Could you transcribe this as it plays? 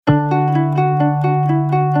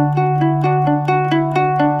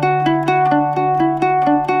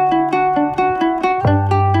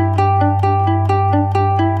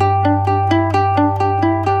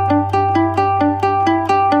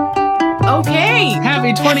Hey!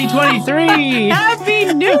 Happy 2023!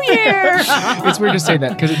 Happy New Year! It's weird to say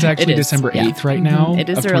that because it's actually December 8th right now. It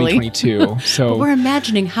is of early. 2022. So But we're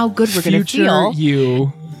imagining how good we're going to future feel.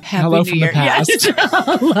 you. Happy Hello New from Year. the past. Yes.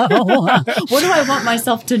 Hello. What do I want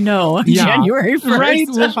myself to know on January 1st? Right?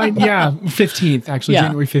 We'll find, 15th, actually, Yeah.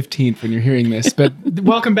 January 15th when you're hearing this. But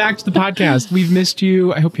welcome back to the podcast. We've missed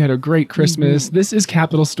you. I hope you had a great Christmas. This is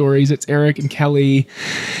Capital Stories. It's Eric and Kelly.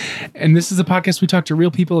 And this is a podcast we talk to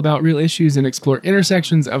real people about real issues and explore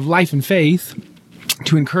intersections of life and faith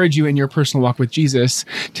to encourage you in your personal walk with Jesus.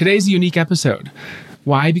 Today's a unique episode.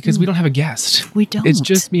 Why? Because we don't have a guest. We don't. It's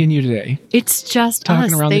just me and you today. It's just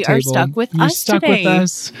Talking us. around They the table. are stuck with You're us stuck today. with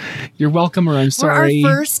us. You're welcome, or I'm We're sorry.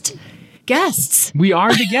 our first guests. We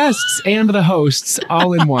are the guests and the hosts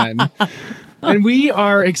all in one. And we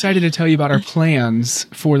are excited to tell you about our plans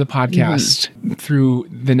for the podcast through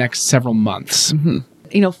the next several months.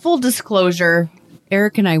 You know, full disclosure,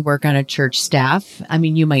 Eric and I work on a church staff. I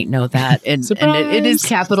mean, you might know that. And it is Surprise!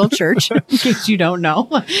 Capital Church, in case you don't know.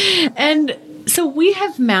 And so we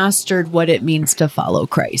have mastered what it means to follow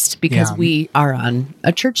Christ because Yeah. we are on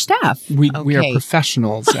a church staff. We are Okay.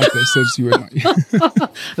 professionals at this, as you would know.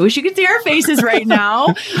 I wish you could see our faces right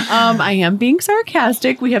now. I am being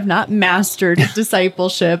sarcastic. We have not mastered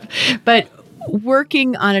discipleship, but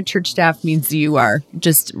working on a church staff means you are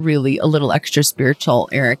just really a little extra spiritual,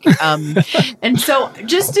 Eric. And so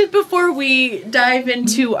before we dive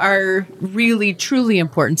into our really, truly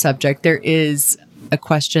important subject, there is a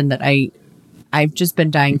question that I've just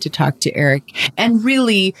been dying to talk to Eric and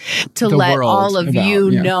really to The let world all of about, you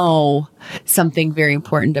yeah. know something very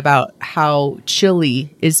important about how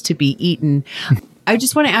chili is to be eaten. I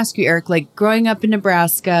just want to ask you, Eric, like growing up in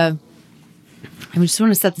Nebraska, I just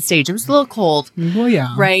want to set the stage. It was a little cold, Well,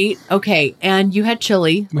 yeah. right? Okay. And you had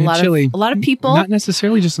chili. We had chili. A lot of people. Not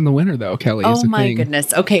necessarily just in the winter, though, Kelly. is Oh the my thing.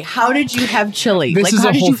 goodness. Okay. How did you have chili? This like, is how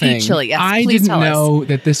a did whole you thing. eat chili? Yes, I please didn't tell us. know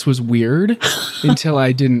that this was weird until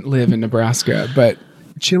I didn't live in Nebraska. But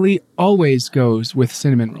chili always goes with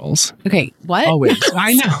cinnamon rolls. Okay. What? Always.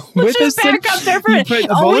 I know. Let's just back up there for you it. put a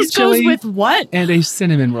bowl of Always goes chili with what? and a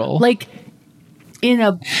cinnamon roll. Like in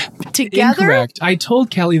a together? Incorrect. I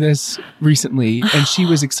told Kelly this recently, and she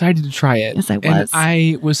was excited to try it. Yes, I And was.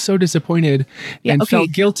 I was so disappointed and okay.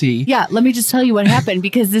 felt guilty. Yeah, let me just tell you what happened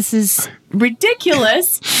because this is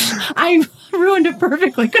ridiculous. I ruined it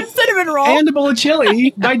perfectly. Good cinnamon roll. And a bowl of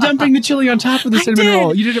chili by dumping the chili on top of the cinnamon did.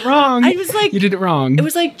 roll. You did it wrong. I was like- you did it wrong. It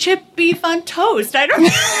was like chipped beef on toast. I don't know.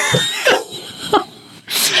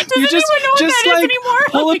 Does You anyone know what that is anymore?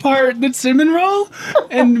 pull Like, apart the cinnamon roll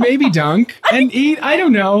and maybe dunk and eat. I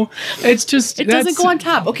don't know. It's just it doesn't go on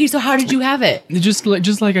top. Okay, so how did you have it? Just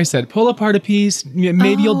like I said, pull apart a piece.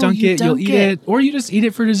 Maybe you'll dunk you it. You'll dunk eat it, or you just eat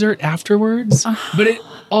it for dessert afterwards. But it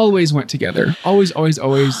always went together. Always, always,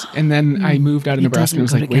 always. And then I moved out of Nebraska and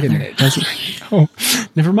was doesn't like, go wait a together. minute, it doesn't. Oh,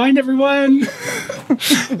 never mind, everyone.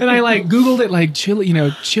 And I like Googled it, like chili,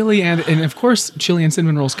 chili and of course chili and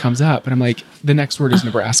cinnamon rolls comes up, and I'm like, the next word is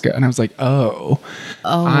Nebraska, and I was like, oh,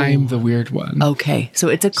 I'm the weird one. Okay, so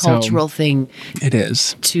it's a cultural thing It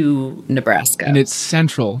is, to Nebraska. and it's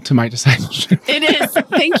central to my discipleship. It is.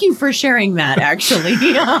 Thank you for sharing that, actually.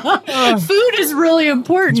 Food is really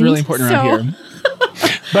important. It's really important around here.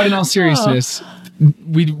 But in all seriousness,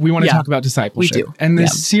 we want to Yeah, talk about discipleship. we do. And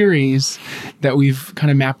this Yeah. series that we've kind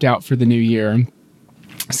of mapped out for the new year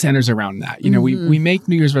centers around that. We make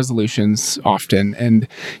New Year's resolutions often, and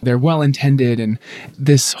they're well intended, and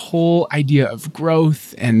this whole idea of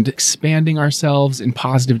growth and expanding ourselves in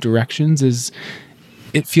positive directions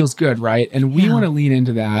it feels good, right? And we want to lean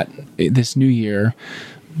into that this new year,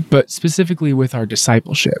 but specifically with our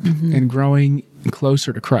discipleship and growing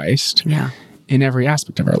closer to Christ. Yeah. In every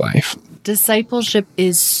aspect of our life. Discipleship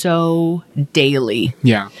is so daily.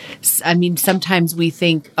 Yeah. I mean, sometimes we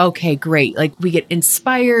think, okay, great. Like we get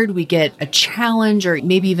inspired, we get a challenge or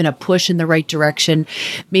maybe even a push in the right direction,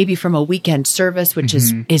 maybe from a weekend service, which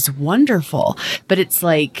is wonderful. But it's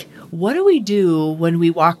like, what do we do when we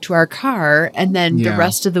walk to our car and then the Yeah.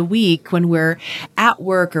 rest of the week when we're at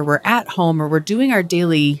work or we're at home or we're doing our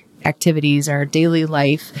daily activities, our daily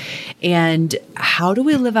life, and how do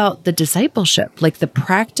we live out the discipleship, like the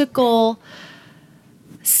practical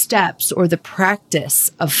steps or the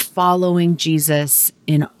practice of following Jesus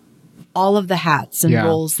in all of the hats and Yeah.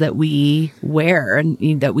 roles that we wear and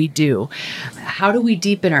that we do? How do we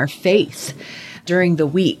deepen our faith? during the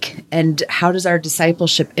week, and how does our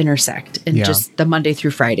discipleship intersect in just the Monday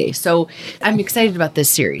through Friday. So I'm excited about this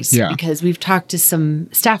series because we've talked to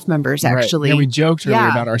some staff members actually. Right. Yeah, we joked earlier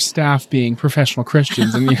about our staff being professional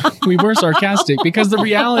Christians, and we were sarcastic because the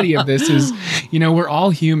reality of this is, we're all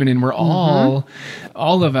human, and we're all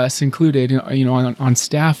of us included, on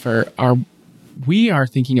staff we are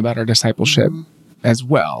thinking about our discipleship as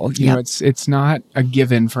well. It's not a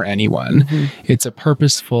given for anyone. It's a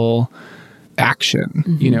purposeful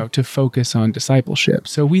action, to focus on discipleship.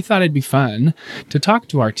 So we thought it'd be fun to talk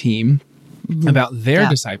to our team about their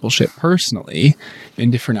discipleship personally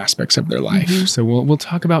in different aspects of their life. So we'll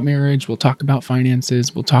talk about marriage, we'll talk about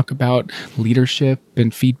finances, we'll talk about leadership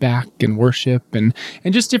and feedback and worship and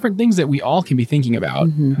just different things that we all can be thinking about,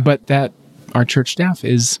 but that our church staff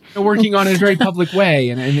is working on in a very public way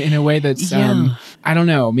and in a way that's, I don't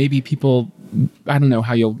know, maybe people, I don't know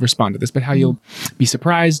how you'll respond to this, but how you'll be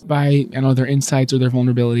surprised by, their insights or their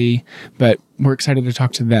vulnerability. But we're excited to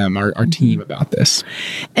talk to them, our team, about this.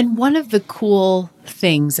 And one of the cool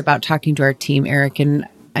things about talking to our team, Eric, and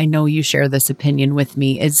I know you share this opinion with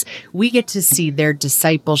me, is we get to see their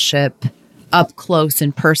discipleship up close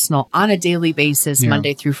and personal on a daily basis,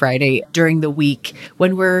 Monday through Friday during the week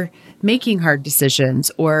when we're making hard decisions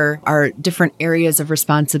or our different areas of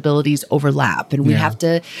responsibilities overlap and we have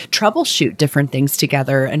to troubleshoot different things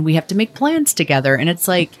together and we have to make plans together. And it's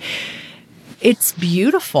like, it's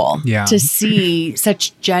beautiful to see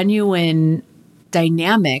such genuine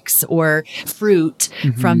dynamics or fruit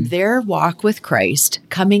from their walk with Christ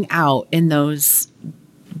coming out in those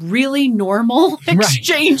really normal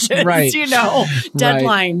exchanges,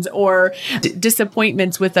 deadlines or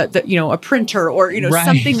disappointments with a printer or,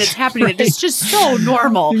 something that's happening. It's just so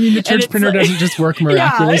normal. You mean the church printer doesn't just work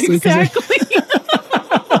miraculously? Yeah, exactly.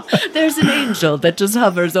 There's an angel that just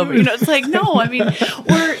hovers over, it's like, no, I mean,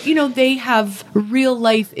 or, they have real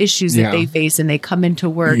life issues that they face and they come into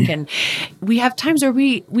work and we have times where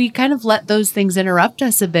we kind of let those things interrupt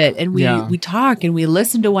us a bit and we talk and we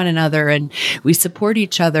listen to one another and we support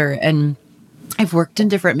each other. And I've worked in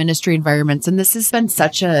different ministry environments, and this has been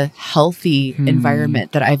such a healthy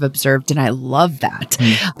environment that I've observed, and I love that.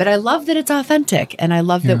 But I love that it's authentic, and I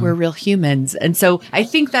love that we're real humans. And so I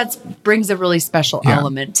think that brings a really special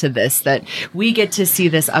element to this, that we get to see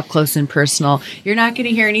this up close and personal. You're not going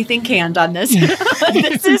to hear anything canned on this.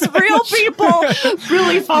 This is real people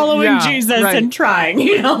really following Jesus and trying,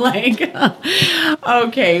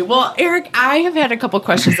 Okay. Well, Eric, I have had a couple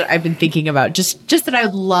questions that I've been thinking about, just that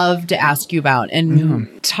I'd love to ask you about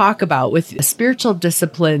and talk about with spiritual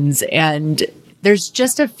disciplines. And there's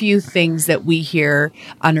just a few things that we hear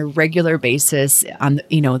on a regular basis on,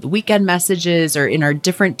 the weekend messages or in our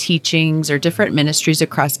different teachings or different ministries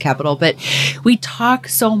across Capital. But we talk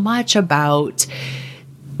so much about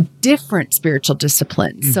different spiritual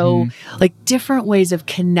disciplines. So like different ways of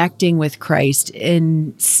connecting with Christ.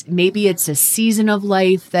 And maybe it's a season of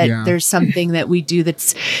life that there's something that we do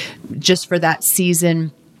that's just for that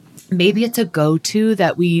season. Maybe it's a go-to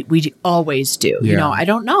that we always do. I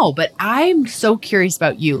don't know, but I'm so curious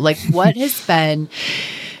about you. Like, what has been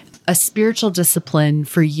a spiritual discipline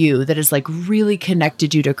for you that has like really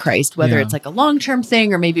connected you to Christ, whether it's like a long-term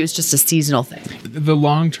thing or maybe it was just a seasonal thing? The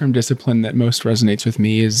long-term discipline that most resonates with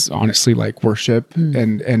me is honestly like worship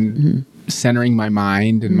and centering my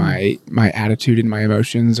mind and my attitude and my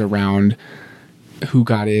emotions around who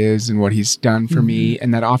God is and what he's done for me.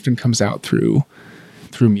 And that often comes out through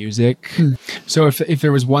music. So if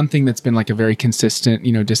there was one thing that's been like a very consistent,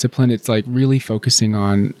 discipline, it's like really focusing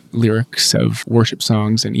on lyrics of worship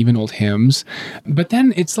songs and even old hymns. But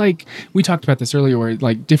then it's like, we talked about this earlier, where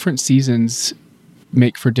like different seasons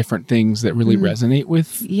make for different things that really resonate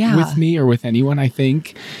with me or with anyone, I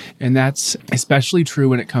think. And that's especially true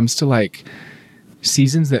when it comes to like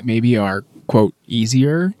seasons that maybe are, quote,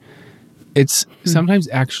 easier. It's sometimes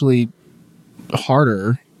actually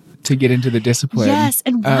harder to get into the discipline. Yes,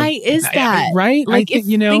 and why is that? Right? Like, if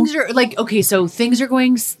things are like, okay, so things are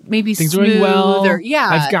going maybe things smooth, are going well. Or,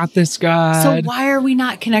 I've got this God. So why are we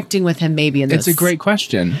not connecting with him maybe in this? It's a great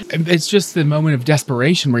question. It's just the moment of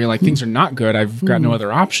desperation where you're like, things are not good. I've got no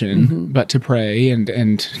other option but to pray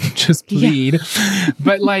and just plead.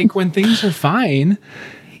 But like when things are fine,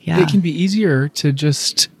 it can be easier to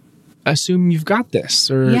just assume you've got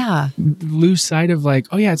this or lose sight of like,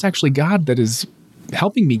 oh yeah, it's actually God that is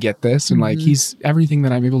helping me get this, and like he's everything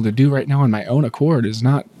that I'm able to do right now on my own accord is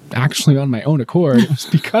not actually on my own accord. It was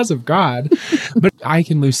because of God. But I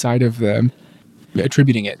can lose sight of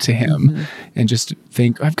attributing it to him and just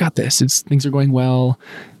think, I've got this. Things are going well.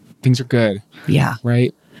 Things are good. Yeah.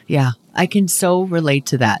 Right? Yeah. I can so relate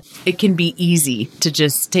to that. It can be easy to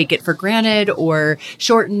just take it for granted or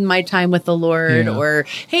shorten my time with the Lord or,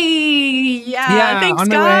 hey, thanks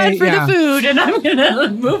God for the food. And I'm going to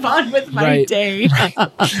move on with my day.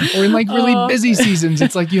 Or in like really busy seasons,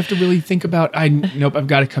 it's like you have to really think about, I've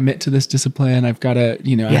got to commit to this discipline. I've got to,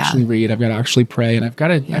 actually read. I've got to actually pray. And I've got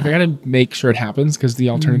to make sure it happens, because the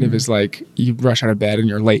alternative is like you rush out of bed and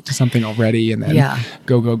you're late to something already. And then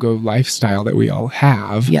go lifestyle that we all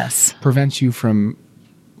have. Yes. Prevents you from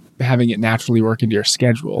having it naturally work into your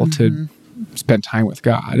schedule to spend time with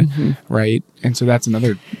God, right? And so that's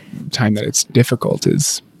another time that it's difficult,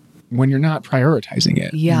 is when you're not prioritizing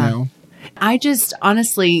it. Yeah. I just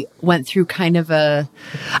honestly went through kind of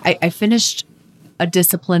I finished a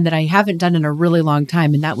discipline that I haven't done in a really long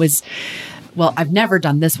time. And that was, well, I've never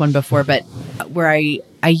done this one before, but where I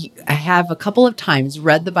have a couple of times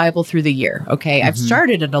read the Bible through the year. Okay. I've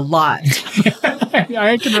started it a lot.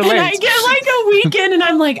 I can relate. And I get like a weekend and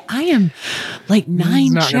I'm like, I am like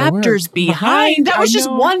 9 chapters behind. That was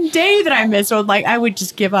just one day that I missed. So like, I would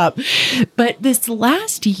just give up. But this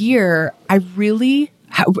last year, I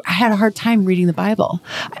had a hard time reading the Bible.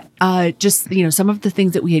 Just, some of the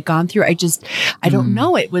things that we had gone through, I don't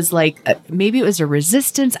know. It was like, maybe it was a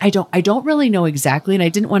resistance. I don't really know exactly. And I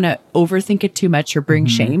didn't want to overthink it too much or bring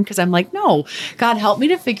shame, because I'm like, no, God, help me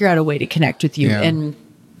to figure out a way to connect with you. Yeah.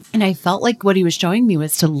 And I felt like what he was showing me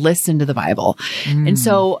was to listen to the Bible. And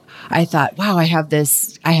so I thought, wow, I have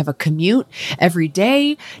a commute every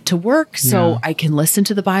day to work, so I can listen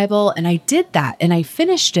to the Bible. And I did that and I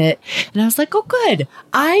finished it. And I was like, oh, good.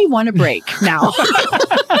 I want a break now.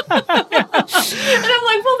 And I'm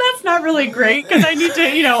like, well, that's not really great, because I need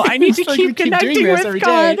to, keep connecting with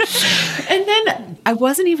God. And then I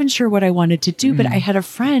wasn't even sure what I wanted to do, but I had a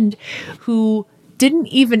friend who didn't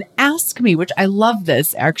even ask me, which I love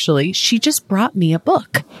this actually. She just brought me a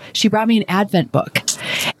book. She brought me an Advent book,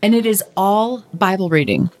 and it is all Bible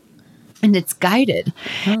reading, and it's guided.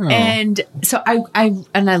 Oh. And so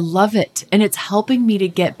I love it. And it's helping me to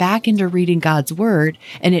get back into reading God's word,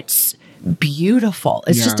 and it's beautiful.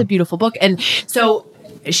 It's just a beautiful book. And so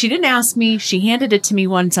she didn't ask me. She handed it to me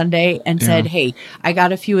one Sunday and said, hey, I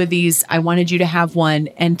got a few of these. I wanted you to have one.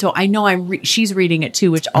 And so I know she's reading it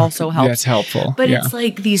too, which also helps. That's helpful. But it's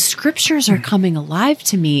like these scriptures are coming alive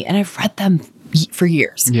to me, and I've read them for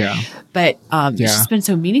years. Yeah. But it's just been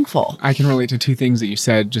so meaningful. I can relate to 2 things that you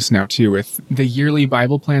said just now too, with the yearly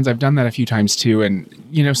Bible plans. I've done that a few times too. And,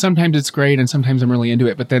 sometimes it's great and sometimes I'm really into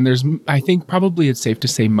it. But then I think probably it's safe to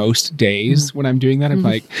say most days when I'm doing that, I'm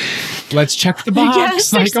like, let's check the box.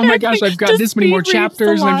 Yes, like, oh my gosh, I've got this many more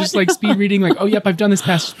chapters. And I'm just like speed reading, like, oh, yep, I've done this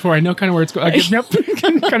passage before. I know kind of where it's going. Yep,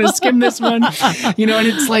 kind of skim this one. And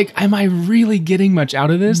it's like, am I really getting much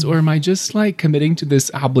out of this? Or am I just like committing to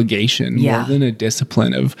this obligation more than a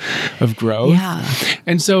discipline of growth? Yeah.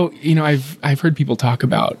 And so, I've heard people talk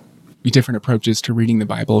about different approaches to reading the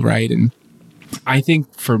Bible, right? And I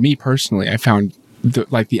think for me personally, I found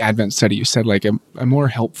the Advent study you said, like a more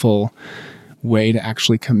helpful way to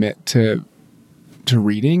actually commit to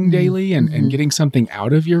reading daily and getting something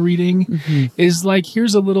out of your reading is like,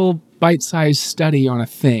 here's a little bite-sized study on a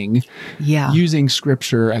thing, using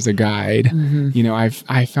scripture as a guide.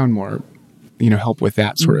 I found more, help with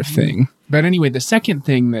that sort of thing. But anyway, the second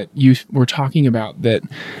thing that you were talking about that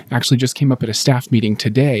actually just came up at a staff meeting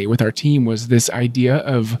today with our team was this idea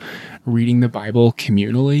of reading the Bible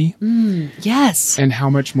communally. Yes. And how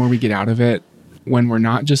much more we get out of it when we're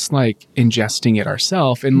not just like ingesting it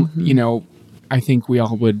ourselves. And, I think we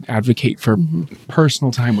all would advocate for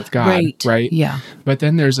personal time with God, right? Yeah. But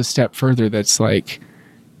then there's a step further that's like,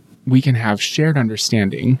 we can have shared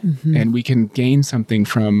understanding and we can gain something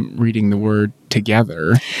from reading the word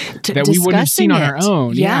together that we wouldn't have seen on our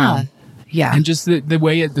own. Yeah. And just the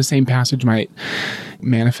way the same passage might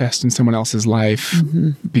manifest in someone else's life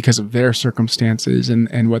because of their circumstances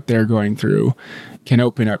and what they're going through can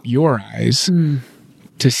open up your eyes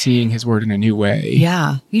to seeing his word in a new way.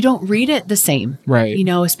 Yeah. You don't read it the same. Right.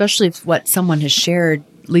 Especially if what someone has shared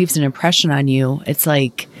leaves an impression on you. It's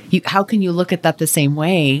like, how can you look at that the same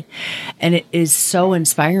way? And it is so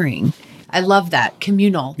inspiring. I love that,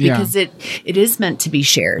 communal, because it is meant to be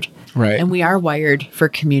shared. Right. And we are wired for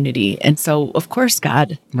community. And so, of course,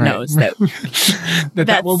 God knows that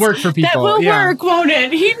that will work for people. That will work, won't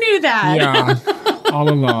it? He knew that. Yeah, all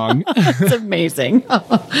along. It's amazing.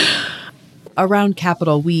 Around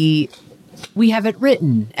Capital, we have it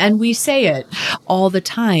written and we say it all the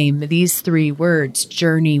time. These 3 words,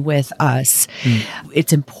 journey with us.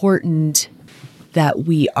 It's important that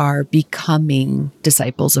we are becoming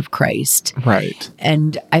disciples of Christ. Right.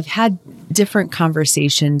 And I've had different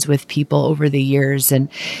conversations with people over the years, and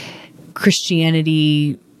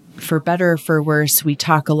Christianity, for better or for worse, we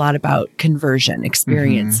talk a lot about conversion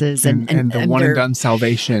experiences and the one and done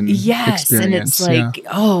salvation. Yes. experience. And it's like,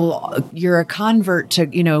 oh, you're a convert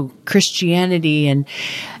to, Christianity.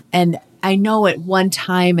 And I know at one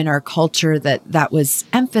time in our culture that was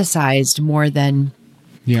emphasized more than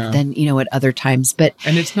at other times,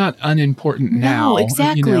 and it's not unimportant now. No,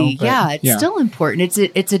 exactly. It's still important.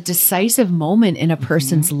 It's a decisive moment in a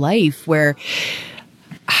person's life where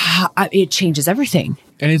it changes everything.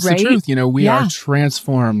 And it's the truth, we are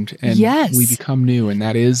transformed and we become new. And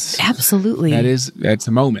that is absolutely, that's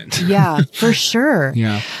a moment. Yeah, for sure.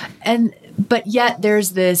 Yeah. But yet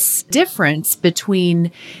there's this difference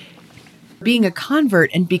between being a convert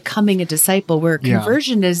and becoming a disciple, where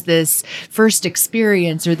conversion is this first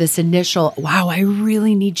experience or this initial, wow, I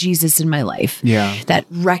really need Jesus in my life. Yeah. That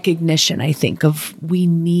recognition, I think, of we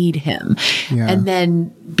need him. Yeah. And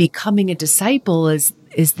then becoming a disciple is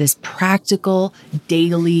this practical,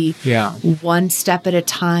 daily, one step at a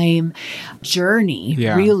time journey,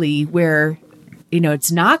 really, where,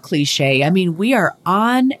 it's not cliche. I mean, we are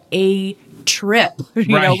on a trip,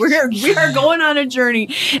 we are going on a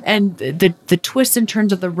journey, and the twists and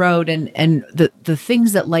turns of the road and the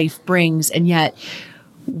things that life brings, and yet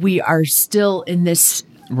we are still in this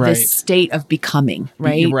state of becoming,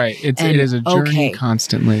 right? It is a journey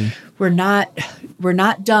constantly. We're not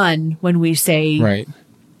done when we say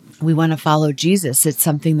we want to follow Jesus. It's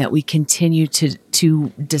something that we continue to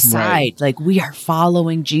decide. Like, we are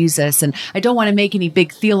following Jesus. And I don't want to make any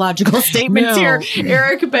big theological statements here,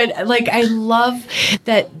 Eric, but I love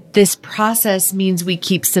that this process means we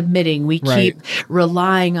keep submitting. We keep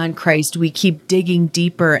relying on Christ. We keep digging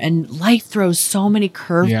deeper, and life throws so many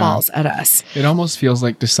curveballs at us. It almost feels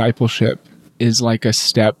like discipleship is like a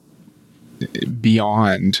step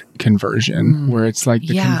beyond conversion, where it's like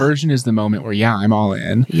the conversion is the moment where, I'm all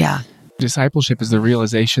in. Yeah. Discipleship is the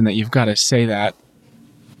realization that you've got to say that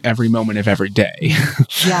every moment of every day.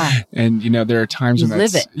 Yeah. And, there are times when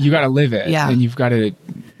you got to live it. Yeah. And you've got to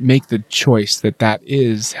make the choice that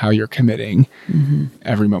is how you're committing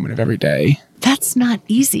every moment of every day. That's not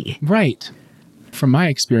easy. Right. From my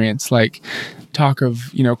experience, talk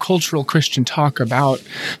of, cultural Christian talk about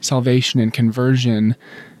salvation and conversion,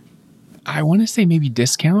 I want to say maybe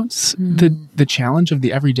discounts the challenge of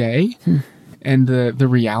the everyday and the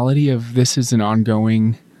reality of this is an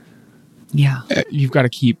ongoing. You've got to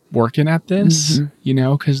keep working at this,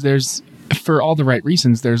 because there's, for all the right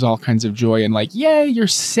reasons, there's all kinds of joy and yay, you're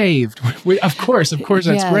saved. Of course,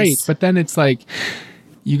 that's great. But then it's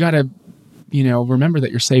you got to, remember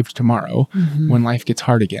that you're saved tomorrow when life gets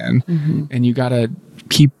hard again. And you got to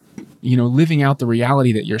keep, living out the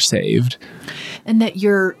reality that you're saved. And that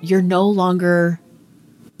you're no longer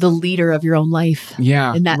the leader of your own life.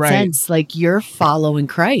 Yeah. In that sense, you're following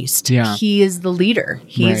Christ. Yeah. He is the leader.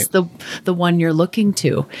 He's the one you're looking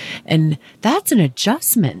to. And that's an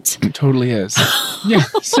adjustment. It totally is. Yeah.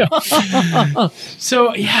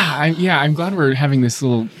 I'm glad we're having this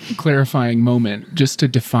little clarifying moment just to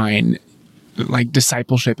define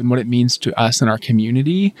discipleship and what it means to us and our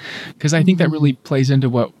community. Because I think that really plays into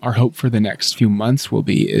what our hope for the next few months will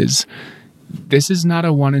be, is this is not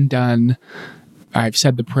a one and done, I've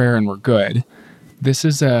said the prayer and we're good. This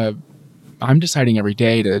is I'm deciding every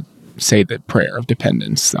day to say the prayer of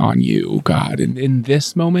dependence on you, God, in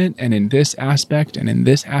this moment and in this aspect and in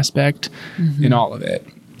this aspect, in all of it.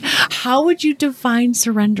 How would you define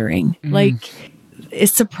surrendering?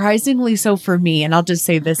 It's surprisingly so for me, and I'll just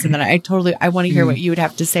say this, and then I want to hear what you would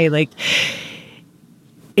have to say.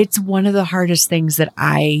 It's one of the hardest things that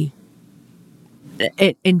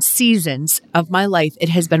in seasons of my life, it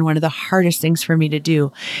has been one of the hardest things for me to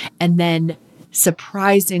do. And then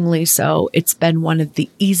surprisingly so, it's been one of the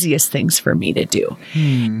easiest things for me to do.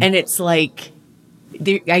 And it's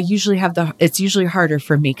it's usually harder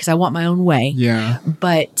for me because I want my own way. Yeah.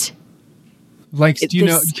 But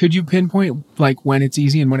could you pinpoint when it's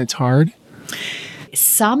easy and when it's hard?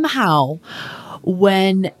 Somehow,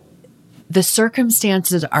 when the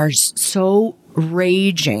circumstances are so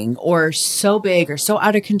raging or so big or so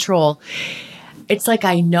out of control, it's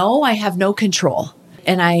I know I have no control.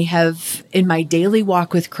 And I have, in my daily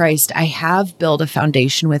walk with Christ, I have built a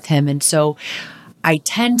foundation with him. And so I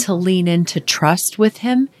tend to lean into trust with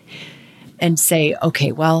him and say,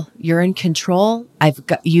 okay, well, you're in control.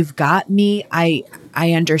 You've got me. I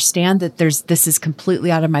understand that this is completely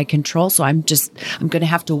out of my control. So I'm going to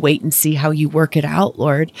have to wait and see how you work it out,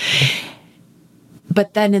 Lord.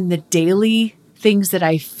 But then in the daily things that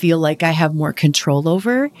I feel like I have more control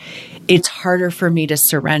over, it's harder for me to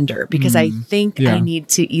surrender because I think I need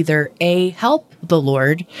to either help the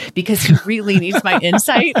Lord because he really needs my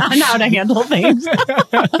insight on how to handle things.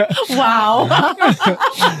 Wow.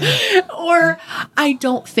 Or I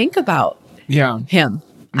don't think about him.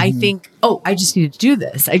 I think, I just need to do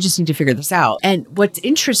this. I just need to figure this out. And what's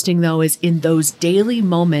interesting though, is in those daily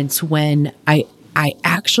moments when I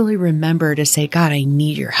actually remember to say, God, I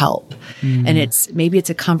need your help. And maybe it's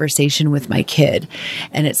a conversation with my kid.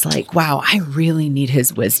 And it's like, wow, I really need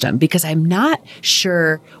his wisdom because I'm not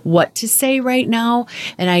sure what to say right now.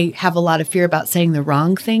 And I have a lot of fear about saying the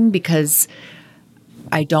wrong thing because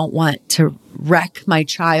I don't want to wreck my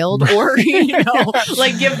child or,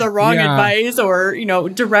 like give the wrong advice or,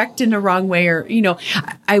 direct in the wrong way or,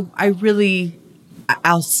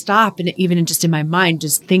 I'll stop and even just in my mind,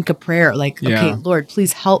 just think a prayer like, okay, Lord,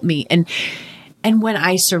 please help me. And when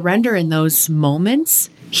I surrender in those moments,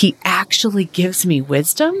 he actually gives me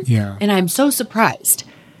wisdom. Yeah. And I'm so surprised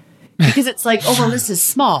because it's like, oh, well, this is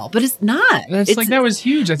small, but it's not. That was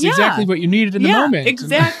huge. That's exactly what you needed in the moment.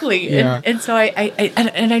 Exactly. And so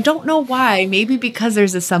I don't know why, maybe because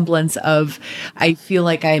there's a semblance of, I feel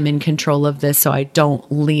like I'm in control of this, so I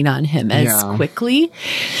don't lean on him as quickly.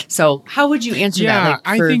 So how would you answer that?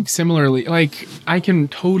 I think similarly, like I can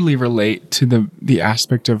totally relate to the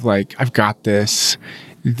aspect of like, I've got this.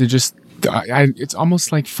 It's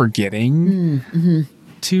almost like forgetting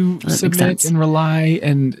to submit and rely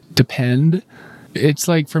and depend. It's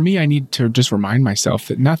like, for me, I need to just remind myself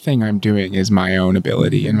that nothing I'm doing is my own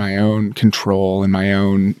ability and my own control and my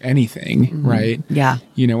own anything, right? Yeah.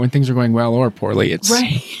 When things are going well or poorly, it's...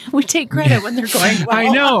 Right. We take credit when they're going well. I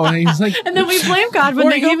know. And it's like, and then we blame God when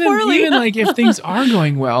they go poorly. Even like if things are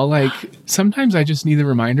going well, like sometimes I just need the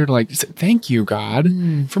reminder to like, thank you, God,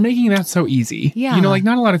 for making that so easy. Yeah. Like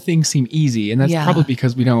not a lot of things seem easy. And that's probably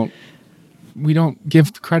because we don't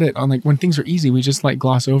give credit on like when things are easy, we just like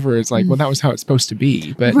gloss over. It's like, well, that was how it's supposed to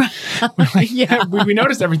be. But we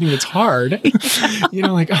notice everything that's hard,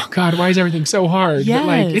 like, oh God, why is everything so hard? Yes. But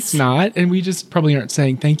like, it's not. And we just probably aren't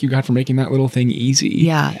saying, thank you, God, for making that little thing easy.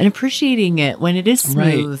 Yeah. And appreciating it when it is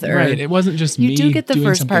smooth. Right. It wasn't just me. You do get the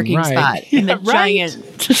first parking spot in the giant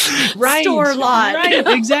store lot. Right.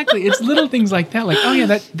 Exactly. It's little things like that. Like, oh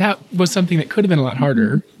yeah, that was something that could have been a lot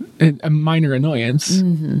harder. A minor annoyance.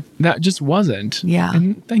 That just wasn't. Yeah.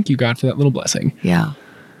 And thank you, God, for that little blessing. Yeah.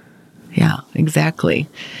 Yeah, exactly.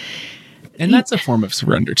 And that's a form of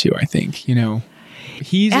surrender too, I think.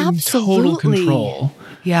 He's in total control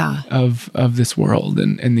of this world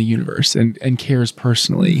and the universe and cares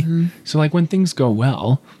personally. So like when things go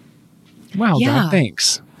well, wow, God,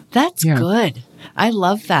 thanks. That's good. I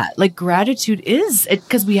love that. Like gratitude is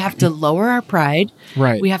because we have to lower our pride.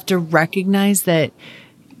 Right. We have to recognize that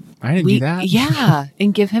I didn't do that. Yeah.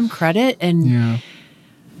 And give him credit and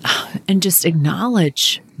just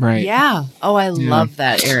acknowledge. Right. Yeah. Oh, I love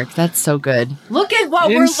that, Eric. That's so good. Look at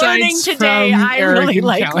what Insights we're learning today. I Eric really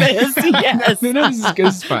like Callie. this. Yes. This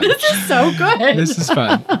is fun. This is so good. This is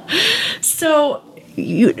fun. So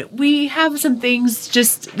we have some things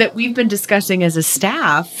just that we've been discussing as a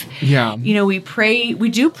staff. Yeah. We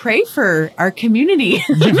do pray for our community.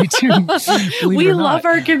 Yeah, we do. We love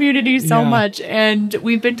our community so much. And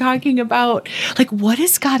we've been talking about like, what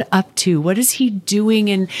is God up to? What is he doing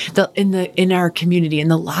in our community, in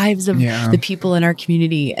the lives of the people in our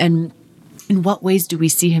community? And in what ways do we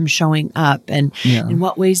see him showing up? And in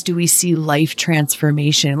what ways do we see life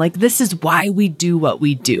transformation? Like, this is why we do what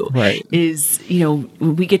we do. Right. Is,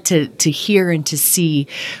 we get to hear and to see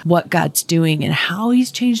what God's doing and how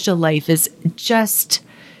he's changed a life is just,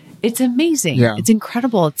 it's amazing. Yeah. It's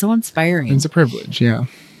incredible. It's so inspiring. It's a privilege. Yeah.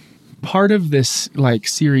 Part of this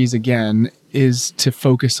series again is to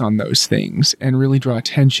focus on those things and really draw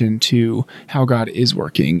attention to how God is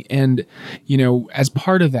working. And, as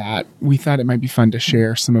part of that, we thought it might be fun to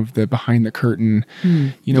share some of the behind the curtain,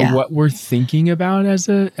 what we're thinking about as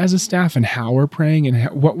a staff and how we're praying and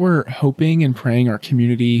what we're hoping and praying our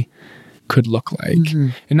community could look like.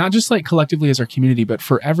 And not just like collectively as our community, but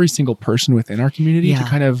for every single person within our community to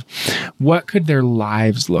kind of, what could their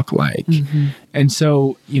lives look like? And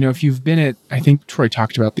so, if you've been at, I think Troy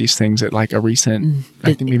talked about these things at like a recent,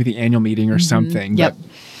 I think maybe the annual meeting or something. Yep. But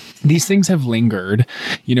these things have lingered,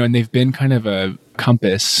 and they've been kind of a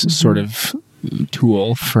compass sort of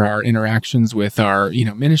tool for our interactions with our,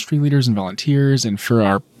 ministry leaders and volunteers and for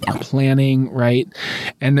our planning, right?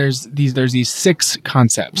 And there's these 6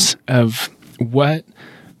 concepts of what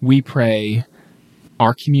we pray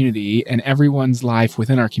our community and everyone's life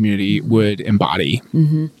within our community would embody.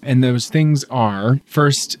 And those things are,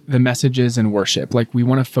 first, the messages and worship. Like, we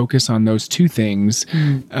want to focus on those two things,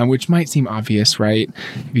 which might seem obvious, right?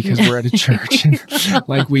 Because we're at a church and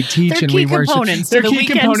like we teach and we worship. They're key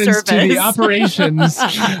components to the operations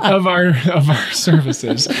of our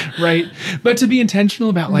services, right? But to be intentional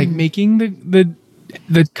about like making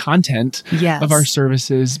the content of our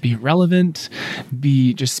services be relevant,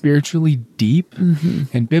 be just spiritually deep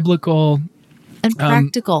and biblical. And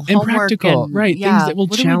practical. Right. Things that will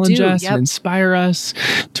challenge us and inspire us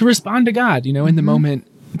to respond to God, in the moment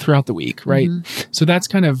throughout the week, right? So that's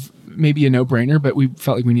kind of maybe a no-brainer, but we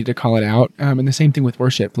felt like we need to call it out. And the same thing with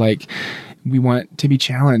worship. Like, we want to be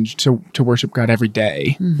challenged to worship God every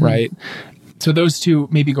day, right? So those two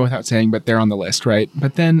maybe go without saying, but they're on the list, right?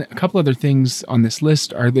 But then a couple other things on this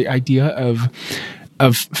list are the idea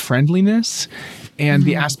of friendliness and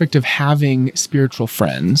the aspect of having spiritual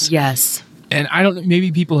friends. Yes. And I don't know,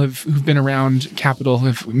 maybe people who've been around Capital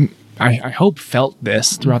have, I hope, felt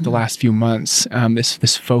this throughout the last few months,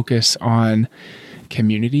 this focus on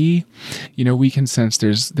community. We can sense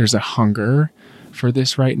there's a hunger for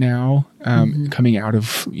this right now, coming out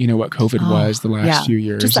of what COVID was the last few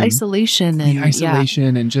years. Just isolation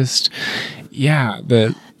and just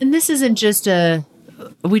and this isn't just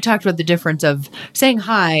we talked about the difference of saying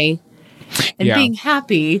hi and being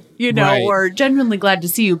happy, right. or genuinely glad to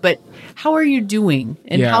see you, but how are you doing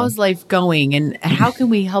and how's life going and how can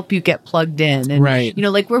we help you get plugged in and right.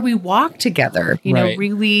 Like where we walk together, right.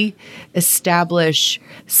 really establish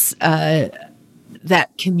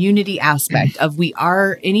that community aspect of we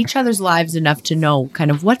are in each other's lives enough to know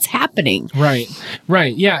kind of what's happening. Right.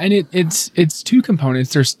 Yeah. And it's two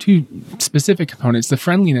components. There's two specific components. The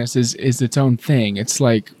friendliness is its own thing. It's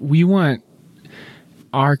like, we want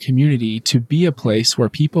our community to be a place where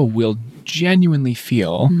people will genuinely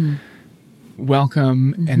feel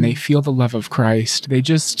welcome and they feel the love of Christ. They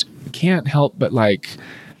just can't help but like,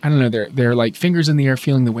 I don't know, they're like fingers in the air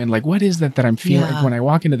feeling the wind. Like, what is that I'm feeling? Like, when I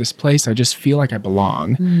walk into this place, I just feel like I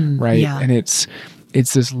belong, right? Yeah. And it's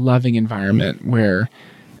this loving environment where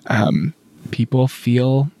people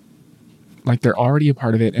feel like they're already a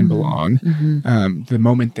part of it and belong the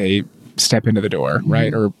moment they step into the door,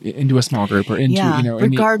 right? Or into a small group or into,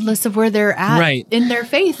 regardless of where they're at in their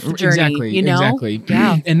faith journey, Exactly.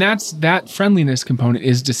 Yeah. And that friendliness component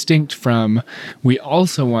is distinct from, we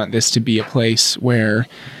also want this to be a place where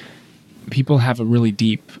people have a really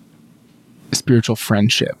deep spiritual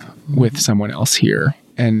friendship with someone else here.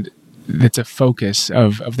 And that's a focus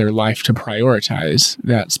of their life to prioritize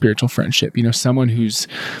that spiritual friendship. Someone who's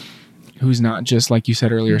not just, like you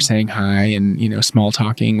said earlier, saying hi and, small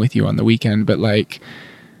talking with you on the weekend, but like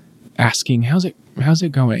asking, how's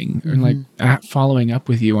it going? Or like following up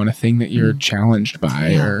with you on a thing that you're challenged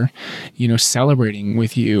by, or, celebrating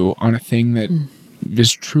with you on a thing that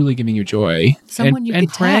is truly giving you joy. Someone you and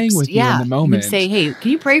could praying text. with you in the moment. You say, hey,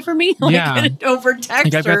 can you pray for me? Over text.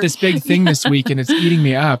 Like, I've got this big thing this week and it's eating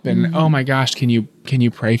me up, and oh my gosh, can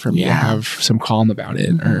you pray for me to have some calm about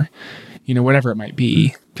it? Or, whatever it might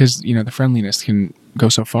be, because, the friendliness can go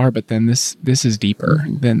so far, but then this is deeper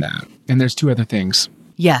than that. And there's two other things.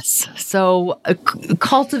 Yes. So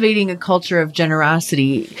cultivating a culture of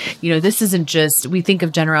generosity, this isn't just, we think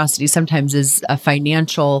of generosity sometimes as a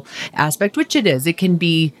financial aspect, which it is. It can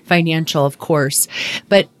be financial, of course,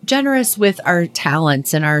 but generous with our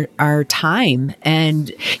talents and our time.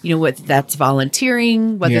 And, whether that's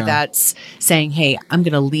volunteering, whether that's saying, hey, I'm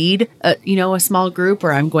going to lead a small group,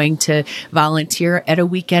 or I'm going to volunteer at a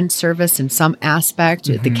weekend service in some aspect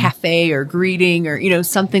at the cafe or greeting or,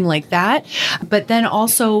 something like that. But then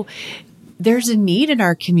also, there's a need in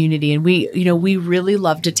our community, and we really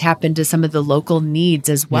love to tap into some of the local needs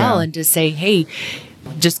as well, and to say, hey,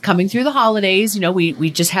 just coming through the holidays, we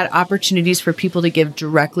just had opportunities for people to give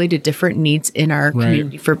directly to different needs in our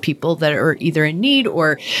community, for people that are either in need,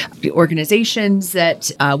 or the organizations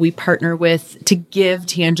that we partner with to give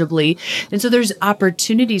tangibly. And so there's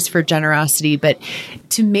opportunities for generosity, but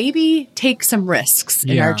to maybe take some risks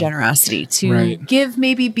in our generosity, to give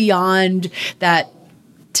maybe beyond that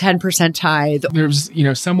 10% tithe. There's,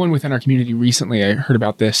 someone within our community recently, I heard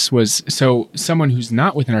about this, someone who's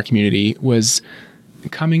not within our community was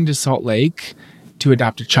coming to Salt Lake to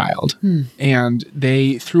adopt a child. And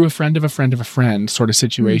they, through a friend of a friend of a friend sort of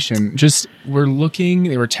situation, just they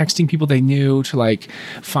were texting people they knew to like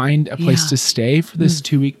find a place to stay for this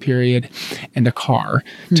 2-week period and a car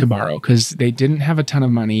to borrow, because they didn't have a ton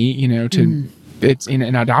of money, it's in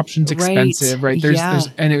an adoption's expensive, right? There's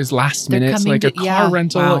and it was last minute, like a car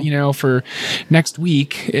rental, for next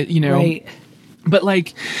week, But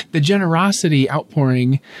like the generosity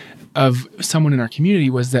outpouring of someone in our community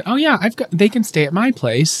was that, oh yeah, they can stay at my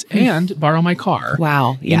place and borrow my car.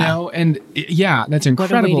 Wow. Yeah. You know, and yeah, that's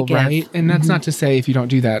incredible, right? And that's not to say if you don't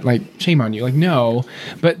do that, like, shame on you. Like, no,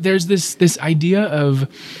 but there's this idea of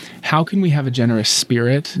how can we have a generous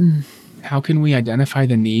spirit? How can we identify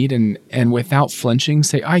the need and without flinching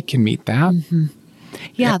say, I can meet that?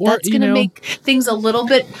 Yeah, that's going to make things a little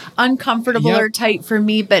bit uncomfortable or tight for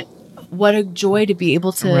me, but what a joy to be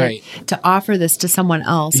able to offer this to someone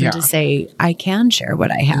else and to say, I can share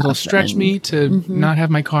what I have. It'll stretch me to not have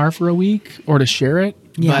my car for a week or to share it.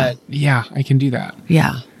 But yeah, I can do that.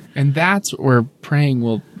 Yeah. And that's where praying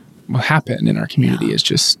will happen in our community is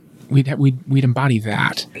just, we'd embody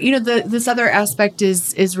that. You know, this other aspect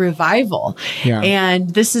is revival. Yeah. And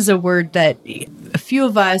this is a word that a few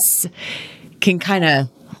of us can kind of,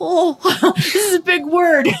 this is a big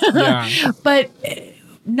word. Yeah. But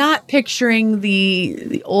not picturing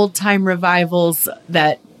the old time revivals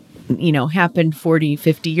that, you know, happened 40,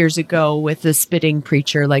 50 years ago with the spitting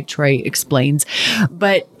preacher, like Troy explains.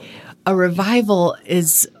 But a revival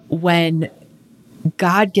is when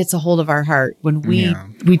God gets a hold of our heart, when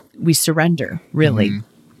we surrender, really.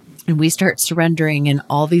 And we start surrendering in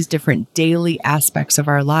all these different daily aspects of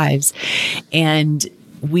our lives. And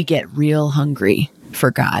we get real hungry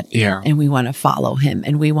for God. Yeah. And we want to follow him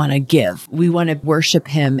and we want to give. We want to worship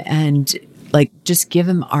him and like just give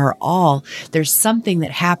him our all. There's something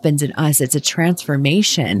that happens in us. It's a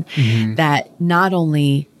transformation that not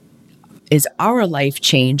only is our life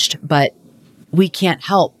changed, but we can't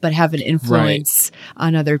help but have an influence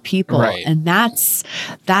on other people. Right. And that's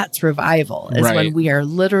revival, is when we are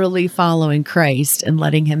literally following Christ and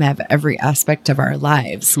letting him have every aspect of our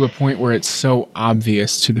lives. To a point where it's so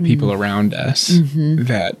obvious to the people around us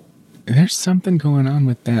that there's something going on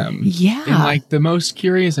with them. Yeah. In like the most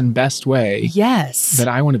curious and best way. Yes. That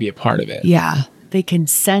I want to be a part of it. Yeah. They can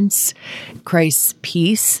sense Christ's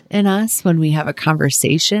peace in us when we have a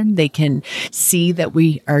conversation. They can see that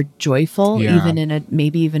we are joyful, even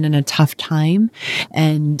maybe even in a tough time.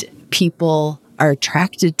 And people are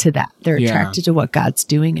attracted to that. They're attracted to what God's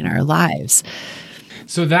doing in our lives.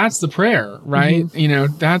 So that's the prayer, right? You know,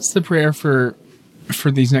 that's the prayer for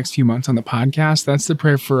these next few months on the podcast. That's the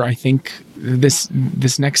prayer for, I think, this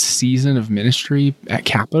next season of ministry at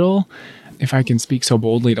Capital. If I can speak so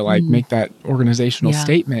boldly to like make that organizational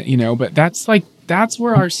statement, you know, but that's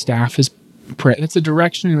where our staff is praying. That's the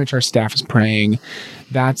direction in which our staff is praying.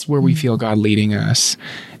 That's where we feel God leading us.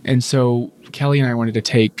 And so Kelly and I wanted to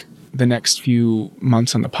take the next few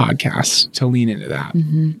months on the podcast to lean into that.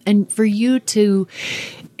 And for you to,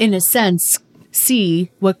 in a sense, see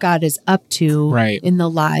what God is up to in the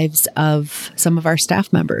lives of some of our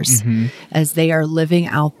staff members as they are living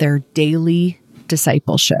out their daily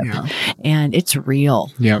discipleship. And it's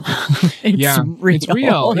real. It's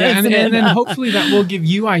real. And then hopefully that will give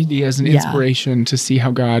you ideas and inspiration to see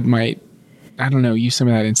how God might, I don't know, use some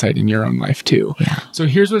of that insight in your own life too. So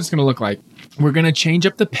here's what it's going to look like. We're going to change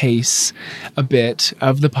up the pace a bit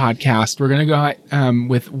of the podcast. We're going to go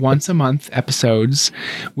with once a month episodes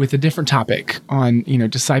with a different topic on, you know,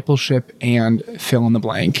 discipleship and fill in the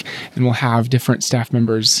blank. And we'll have different staff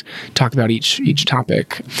members talk about each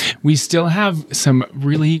topic. We still have some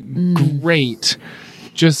really great,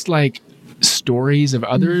 just like stories of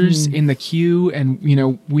others in the queue, and you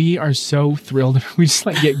know, we are so thrilled. We just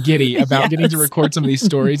like get giddy about getting to record some of these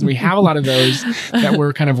stories, and we have a lot of those that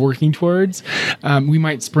we're kind of working towards. We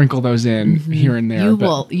might sprinkle those in here and there.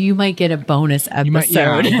 You might get a bonus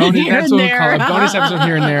episode. That's what we'll call it, a bonus episode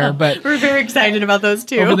here and there. But we're very excited about those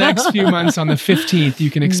too. Over the next few months, on the 15th, you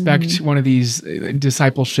can expect one of these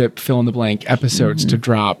discipleship fill in the blank episodes to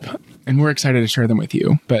drop. And we're excited to share them with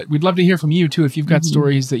you. But we'd love to hear from you too. If you've got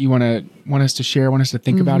stories that you want us to share, want us to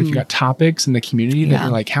think about, if you've got topics in the community that you're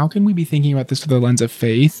like, how can we be thinking about this through the lens of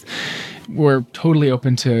faith? We're totally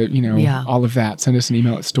open to, you know, all of that. Send us an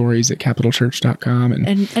email at stories@capitalchurch.com.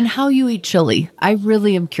 And how you eat chili. I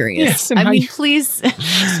really am curious. Yes, please,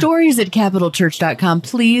 stories@capitalchurch.com.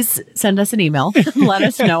 Please send us an email and let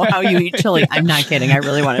us know how you eat chili. I'm not kidding. I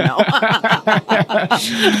really want to know.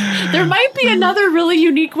 There might be another really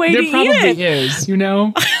unique way to eat it. There probably is, you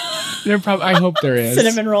know? I hope there is.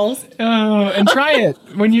 Cinnamon rolls. Oh, and try it.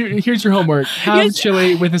 Here's your homework. Have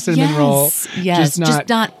chili with a cinnamon roll. Yes. Just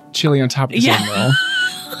not chili on top of the cinnamon roll.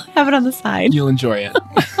 Have it on the side. You'll enjoy it.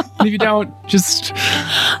 And if you don't, just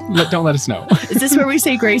don't let us know. Is this where we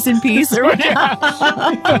say grace and peace? Or what?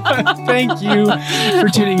 Thank you for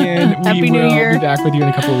tuning in. Happy New Year. Be back with you in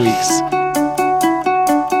a couple of weeks.